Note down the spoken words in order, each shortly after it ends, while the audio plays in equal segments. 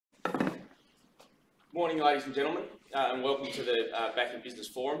Morning, ladies and gentlemen, and welcome to the Back in Business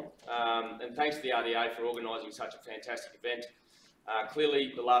Forum. And thanks to the RDA for organising such a fantastic event.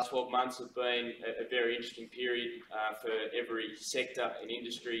 Clearly, the last 12 months have been a very interesting period for every sector and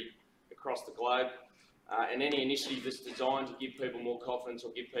industry across the globe. And any initiative that's designed to give people more confidence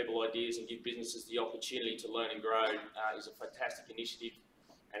or give people ideas and give businesses the opportunity to learn and grow is a fantastic initiative.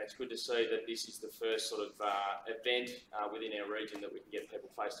 And it's good to see that this is the first sort of event within our region that we can get people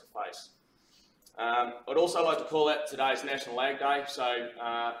face to face. I'd also like to call out today's National Ag Day. So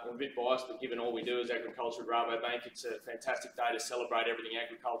I'm a bit biased, but given all we do is agriculture at Rabobank, it's a fantastic day to celebrate everything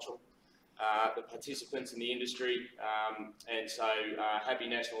agricultural, the participants in the industry, and so happy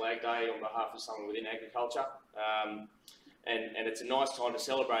National Ag Day on behalf of someone within agriculture. And it's a nice time to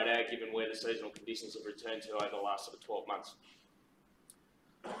celebrate ag given where the seasonal conditions have returned to over the last sort of 12 months.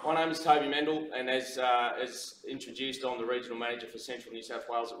 My name is Toby Mendl, and as introduced, I'm the Regional Manager for Central New South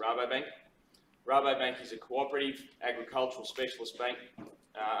Wales at Rabobank. Rabobank is a cooperative agricultural specialist bank.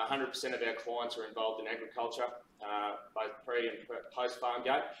 100% of our clients are involved in agriculture, both pre and post farm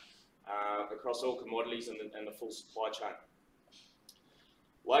gate, across all commodities and the full supply chain.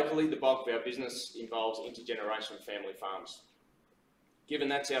 Locally, the bulk of our business involves intergenerational family farms. Given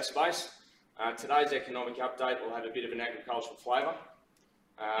that's our space, today's economic update will have a bit of an agricultural flavour,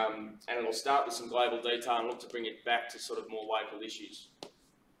 and it'll start with some global detail and look to bring it back to sort of more local issues.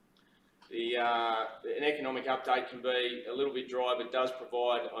 An economic update can be a little bit dry, but does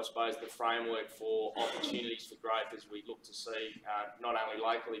provide, I suppose, the framework for opportunities for growth as we look to see not only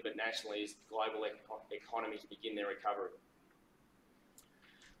locally but nationally as global economies begin their recovery.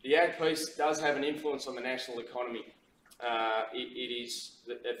 The ag piece does have an influence on the national economy. It is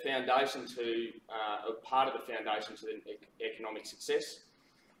a foundation to, a part of the foundation to the economic success,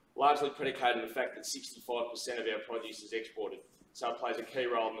 largely predicated on the fact that 65% of our produce is exported. So it plays a key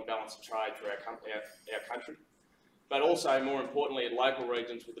role in the balance of trade for our country, but also, more importantly, at local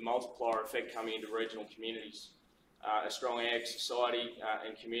regions with the multiplier effect coming into regional communities. A strong ag society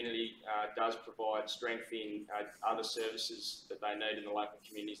and community does provide strength in other services that they need in the local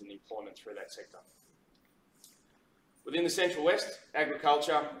communities and employment through that sector. Within the Central West,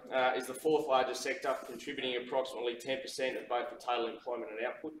 agriculture is the fourth largest sector, contributing approximately 10% of both the total employment and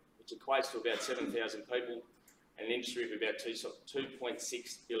output, which equates to about 7,000 people, and an industry of about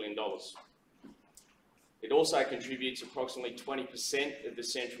 $2.6 billion. It also contributes approximately 20% of the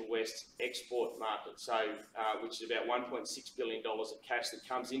Central West export market, so which is about $1.6 billion of cash that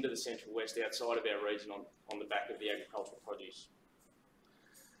comes into the Central West outside of our region on the back of the agricultural produce.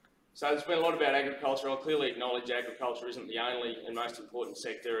 So there's been a lot about agriculture. I'll clearly acknowledge agriculture isn't the only and most important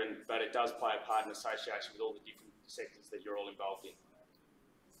sector, but it does play a part in association with all the different sectors that you're all involved in.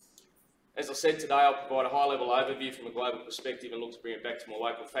 As I said today, I'll provide a high-level overview from a global perspective and look to bring it back to more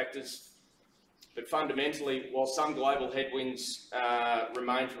local factors. But fundamentally, while some global headwinds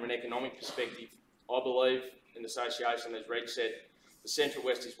remain from an economic perspective, I believe, in association, as Reg said, the Central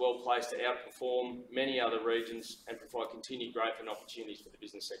West is well placed to outperform many other regions and provide continued growth and opportunities for the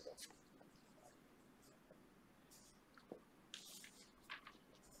business sector.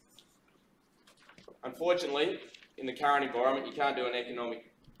 Unfortunately, in the current environment, you can't do an economic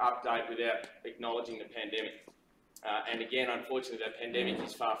update without acknowledging the pandemic. And again, unfortunately, that pandemic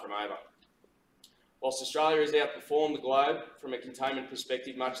is far from over. Whilst Australia has outperformed the globe from a containment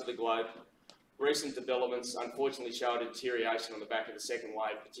perspective, much of the globe, recent developments unfortunately show a deterioration on the back of the second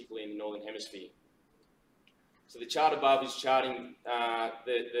wave, particularly in the Northern Hemisphere. So the chart above is charting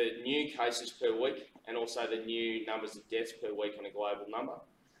the new cases per week and also the new numbers of deaths per week on a global number.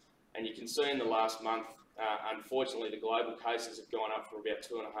 And you can see in the last month, unfortunately, the global cases have gone up from about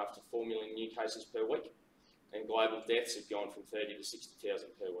 2.5 to 4 million new cases per week, and global deaths have gone from 30 to 60,000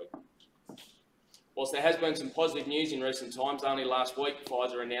 per week. Whilst there has been some positive news in recent times, only last week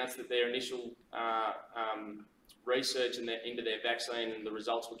Pfizer announced that their initial research into their vaccine and the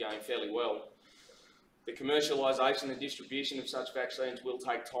results were going fairly well. The commercialisation and distribution of such vaccines will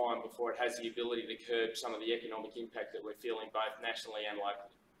take time before it has the ability to curb some of the economic impact that we're feeling both nationally and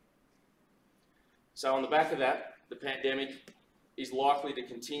locally. So on the back of that, the pandemic is likely to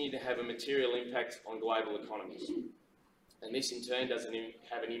continue to have a material impact on global economies. And this in turn doesn't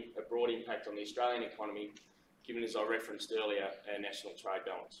have a broad impact on the Australian economy, given, as I referenced earlier, our national trade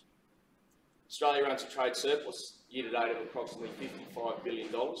balance. Australia runs a trade surplus year-to-date of approximately $55 billion,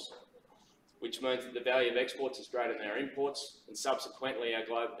 which means that the value of exports is greater than our imports, and subsequently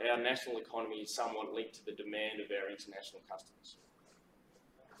our national economy is somewhat linked to the demand of our international customers.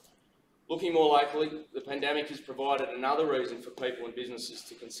 Looking more locally, the pandemic has provided another reason for people and businesses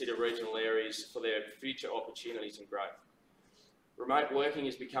to consider regional areas for their future opportunities and growth. Remote working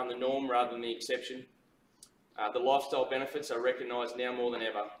has become the norm rather than the exception, The lifestyle benefits are recognised now more than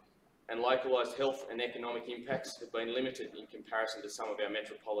ever, and localised health and economic impacts have been limited in comparison to some of our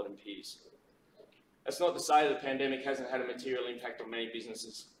metropolitan peers. That's not to say the pandemic hasn't had a material impact on many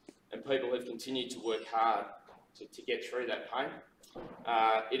businesses, and people have continued to work hard to get through that pain.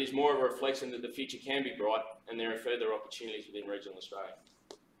 It is more of a reflection that the future can be bright, and there are further opportunities within regional Australia.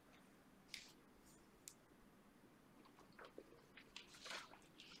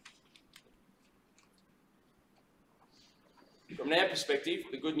 From our perspective,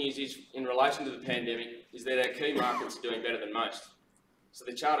 the good news is, in relation to the pandemic, is that our key markets are doing better than most. So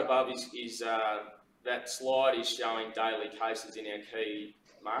the chart above is that slide is showing daily cases in our key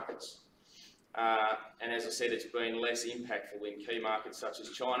markets. And as I said, it's been less impactful in key markets such as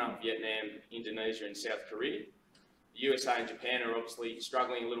China, Vietnam, Indonesia and South Korea. The USA and Japan are obviously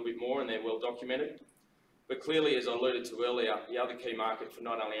struggling a little bit more, and they're well documented. But clearly, as I alluded to earlier, the other key market for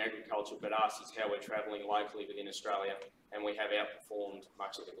not only agriculture but us is how we're travelling locally within Australia, and we have outperformed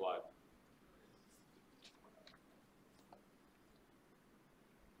much of the globe.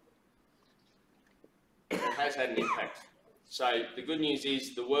 It has had an impact. So the good news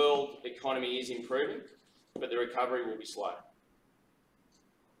is the world economy is improving, but the recovery will be slow.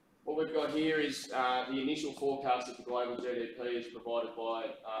 What we've got here is the initial forecast of the global GDP is provided by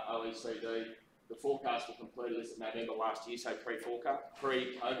OECD. The forecast was completed as of November last year, so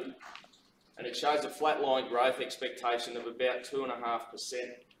pre-COVID. And it shows a flatline growth expectation of about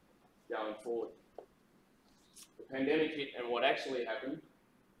 2.5% going forward. The pandemic hit, and what actually happened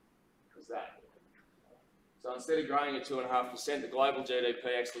was that. So instead of growing at 2.5%, the global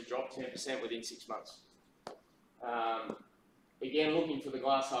GDP actually dropped 10% within 6 months. Again, looking for the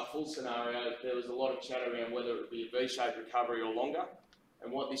glass half full scenario, there was a lot of chat around whether it would be a V-shaped recovery or longer.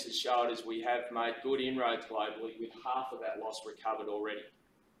 And what this has showed is we have made good inroads globally, with half of that loss recovered already.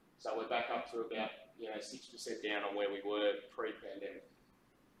 So we're back up to about 6% down on where we were pre-pandemic.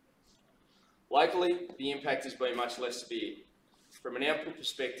 Locally, the impact has been much less severe. From an output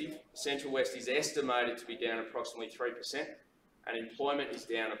perspective, Central West is estimated to be down approximately 3%, and employment is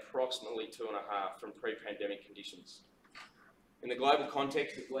down approximately 2.5% from pre-pandemic conditions. In the global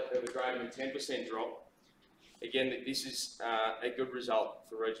context of a greater than 10% drop, again, this is a good result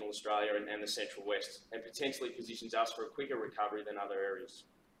for regional Australia and the Central West, and potentially positions us for a quicker recovery than other areas.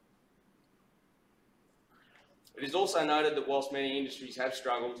 It is also noted that whilst many industries have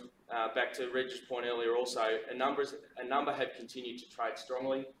struggled, back to Reg's point earlier also, a number have continued to trade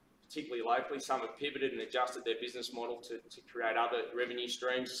strongly, particularly locally. Some have pivoted and adjusted their business model to create other revenue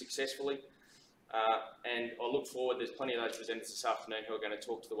streams successfully. And I look forward, there's plenty of those presenters this afternoon who are going to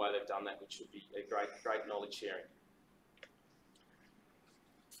talk to the way they've done that, which should be a great knowledge sharing.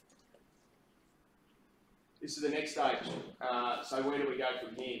 This is the next stage. So where do we go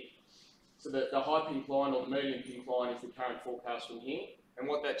from here? So the high pink line or the medium pink line is the current forecast from here. And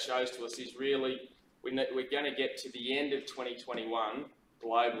what that shows to us is really we're going to get to the end of 2021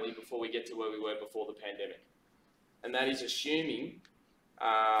 globally before we get to where we were before the pandemic. And that is assuming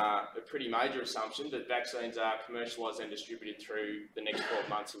a pretty major assumption that vaccines are commercialised and distributed through the next 12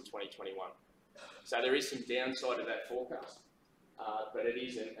 months in 2021. So there is some downside to that forecast, but it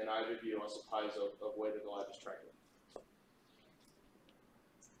is an overview, I suppose, of where the globe is tracking.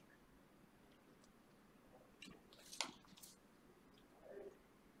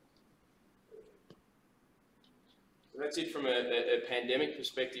 So that's it from a pandemic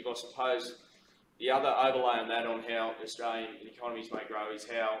perspective, I suppose. The other overlay on that, on how Australian economies may grow, is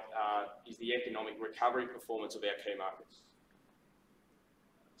is the economic recovery performance of our key markets.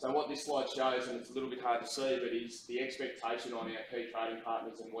 So what this slide shows, and it's a little bit hard to see, but is the expectation on our key trading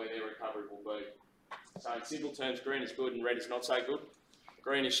partners and where their recovery will be. So in simple terms, green is good and red is not so good.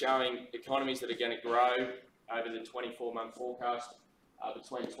 Green is showing economies that are going to grow over the 24-month forecast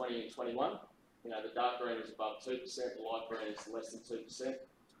between 20 and 21. The dark green is above 2%, the light green is less than 2%,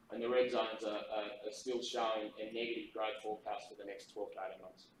 and the red zones are still showing a negative growth forecast for the next 12 to 18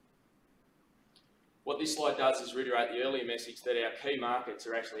 months. What this slide does is reiterate the earlier message that our key markets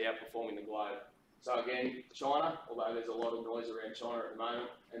are actually outperforming the globe. So again, China, although there's a lot of noise around China at the moment,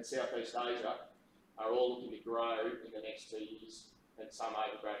 and Southeast Asia are all looking to grow in the next 2 years, and some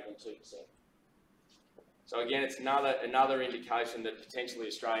over greater than 2%. So again, it's another indication that potentially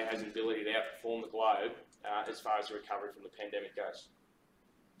Australia has an ability to outperform the globe as far as the recovery from the pandemic goes.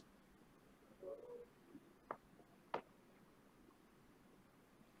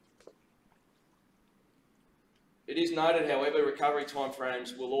 It is noted, however, recovery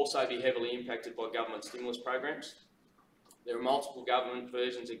timeframes will also be heavily impacted by government stimulus programs. There are multiple government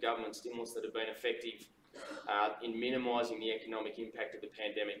versions of government stimulus that have been effective in minimising the economic impact of the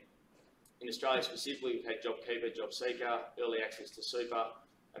pandemic. in Australia specifically, we've had JobKeeper, JobSeeker, early access to super,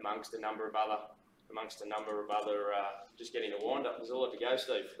 amongst a number of other. Just getting a wind up. There's all to go,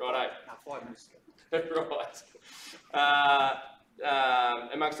 Steve. Righto. 5 minutes ago.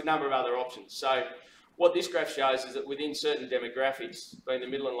 Right. Amongst a number of other options. So, what this graph shows is that within certain demographics, being the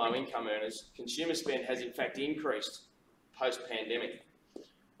middle and low income earners, consumer spend has in fact increased post-pandemic.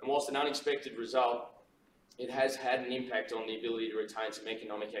 And whilst an unexpected result, it has had an impact on the ability to retain some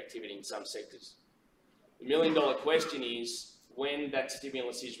economic activity in some sectors. The million-dollar question is, when that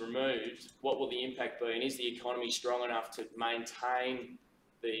stimulus is removed, what will the impact be, and is the economy strong enough to maintain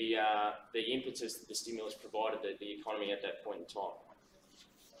the impetus that the stimulus provided the economy at that point in time?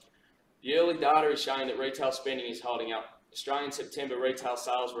 The early data is showing that retail spending is holding up. Australian September retail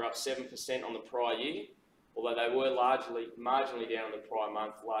sales were up 7% on the prior year, although they were marginally down on the prior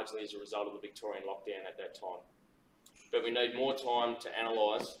month, largely as a result of the Victorian lockdown at that time. But we need more time to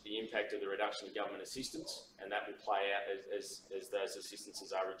analyse the impact of the reduction in government assistance, and that will play out as those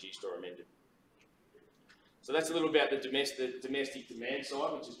assistances are reduced or amended. So that's a little about the domestic demand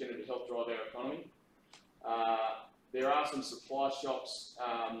side, which is going to help drive our economy. There are some supply shocks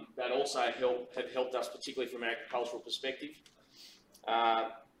that also have helped us, particularly from an agricultural perspective.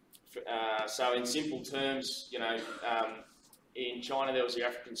 So in simple terms, in China there was the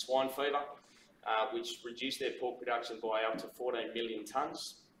African swine fever, which reduced their pork production by up to 14 million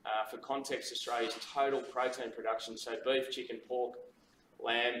tonnes. For context, Australia's total protein production, so beef, chicken, pork,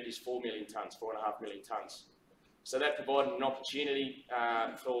 lamb, is 4 million tonnes, 4.5 million tonnes. So that provided an opportunity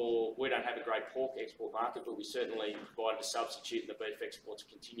we don't have a great pork export market, but we certainly provided a substitute, and the beef exports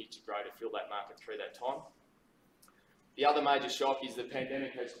continue to grow to fill that market through that time. The other major shock is the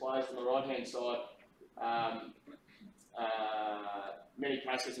pandemic has closed on the right-hand side many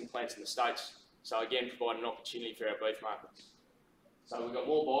processing plants in the States. So again, provide an opportunity for our beef markets. So we've got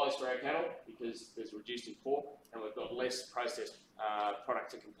more buyers for our cattle because there's reduced in pork, and we've got less processed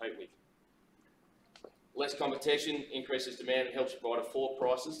product to compete with. Less competition increases demand and helps provide a floor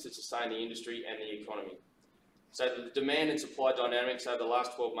prices to sustain the industry and the economy. So the demand and supply dynamics over the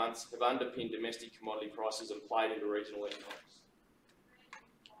last 12 months have underpinned domestic commodity prices and played into regional economics.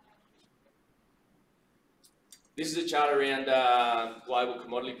 This is a chart around global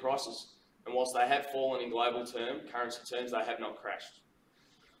commodity prices, and whilst they have fallen in global currency terms, they have not crashed.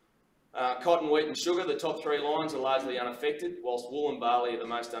 Cotton, wheat and sugar, the top three lines, are largely unaffected, whilst wool and barley are the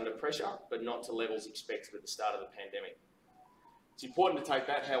most under pressure, but not to levels expected at the start of the pandemic. It's important to take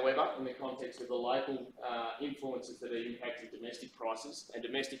that, however, in the context of the local influences that are impacting domestic prices, and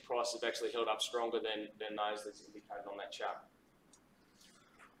domestic prices have actually held up stronger than those that's indicated on that chart.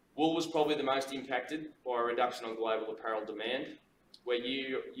 Wool was probably the most impacted by a reduction on global apparel demand, where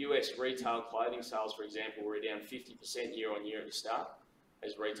US retail clothing sales, for example, were down 50% year on year at the start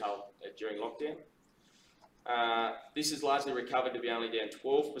as retail during lockdown. This has largely recovered to be only down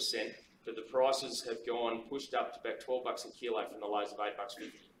 12%, but the prices have pushed up to about $12 a kilo from the lows of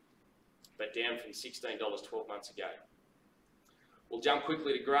 $8.50, but down from $16 12 months ago. We'll jump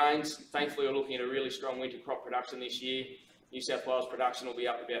quickly to grains. Thankfully, we're looking at a really strong winter crop production this year. New South Wales production will be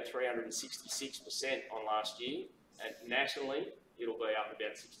up about 366% on last year, and nationally, it'll be up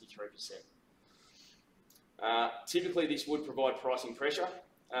about 63%. Typically, this would provide pricing pressure,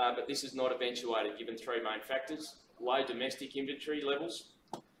 but this is not eventuated given three main factors: low domestic inventory levels,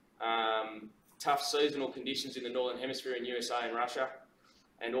 tough seasonal conditions in the Northern Hemisphere in USA and Russia,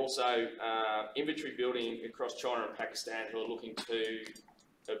 and also inventory building across China and Pakistan, who are looking to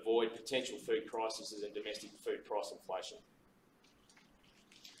avoid potential food crises and domestic food price inflation.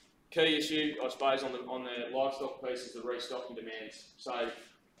 Key issue, I suppose, on the livestock piece is the restocking demands. So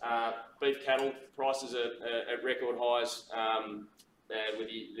beef cattle prices are at record highs, with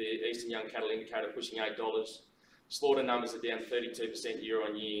the Eastern Young Cattle Indicator pushing $8. Slaughter numbers are down 32% year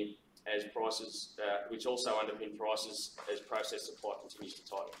on year as prices, which also underpin prices as processed supply continues to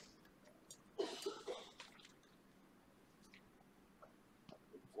tighten.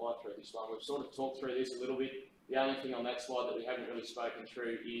 Fly through this one. We've sort of talked through this a little bit. The only thing on that slide that we haven't really spoken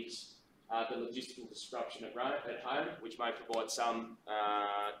through is the logistical disruption at home, which may provide some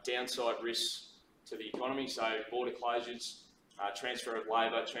downside risks to the economy. So border closures, transfer of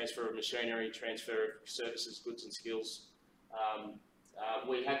labour, transfer of machinery, transfer of services, goods and skills.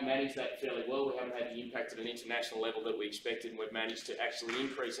 We have managed that fairly well. We haven't had the impact at an international level that we expected, and we've managed to actually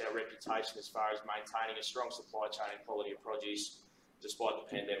increase our reputation as far as maintaining a strong supply chain and quality of produce despite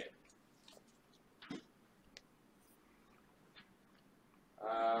the pandemic.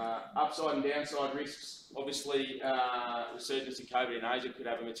 Upside and downside risks. Obviously, resurgence in COVID in Asia could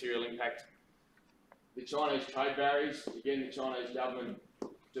have a material impact. The Chinese trade barriers, again, the Chinese government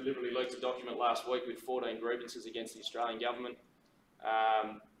deliberately leaked a document last week with 14 grievances against the Australian government.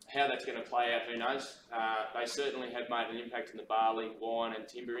 How that's going to play out, who knows? They certainly have made an impact in the barley, wine and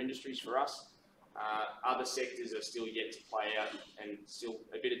timber industries for us. Other sectors are still yet to play out, and still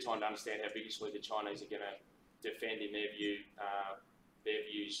a bit of time to understand how vigorously the Chinese are going to defend, in their view, their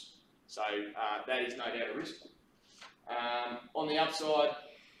views. So that is no doubt a risk. On the upside,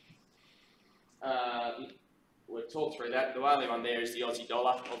 we've talked through that. The only one there is the Aussie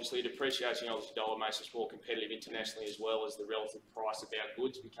dollar. Obviously, depreciating Aussie dollar makes us more competitive internationally, as well as the relative price of our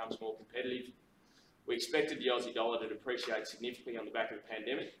goods becomes more competitive. We expected the Aussie dollar to depreciate significantly on the back of the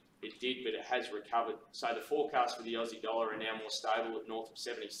pandemic. It did, but it has recovered. So the forecasts for the Aussie dollar are now more stable at north of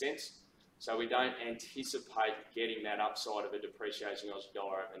 70 cents. So we don't anticipate getting that upside of a depreciating Aussie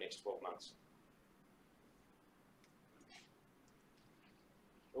dollar over the next 12 months.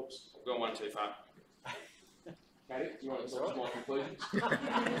 Oops, I've gone one too far. Katie, do you want to talk to my conclusions?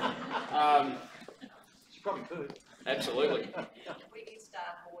 She probably could. Absolutely. We can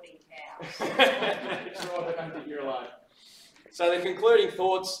start hoarding cows. That's right, I don't think you're alone. So the concluding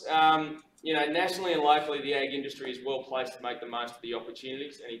thoughts, nationally and locally, the ag industry is well placed to make the most of the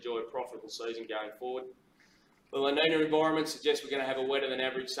opportunities and enjoy a profitable season going forward. The La Nina environment suggests we're going to have a wetter than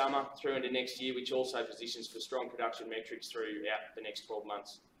average summer through into next year, which also positions for strong production metrics throughout the next 12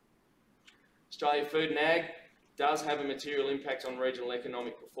 months. Australia Food and Ag does have a material impact on regional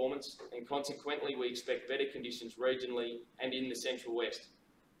economic performance, and consequently we expect better conditions regionally and in the Central West,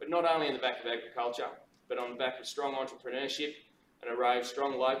 but not only in the back of agriculture, but on the back of strong entrepreneurship and array of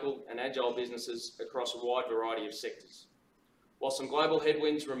strong local and agile businesses across a wide variety of sectors. While some global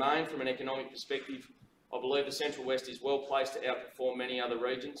headwinds remain from an economic perspective, I believe the Central West is well placed to outperform many other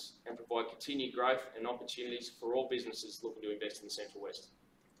regions and provide continued growth and opportunities for all businesses looking to invest in the Central West.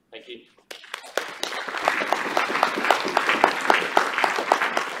 Thank you.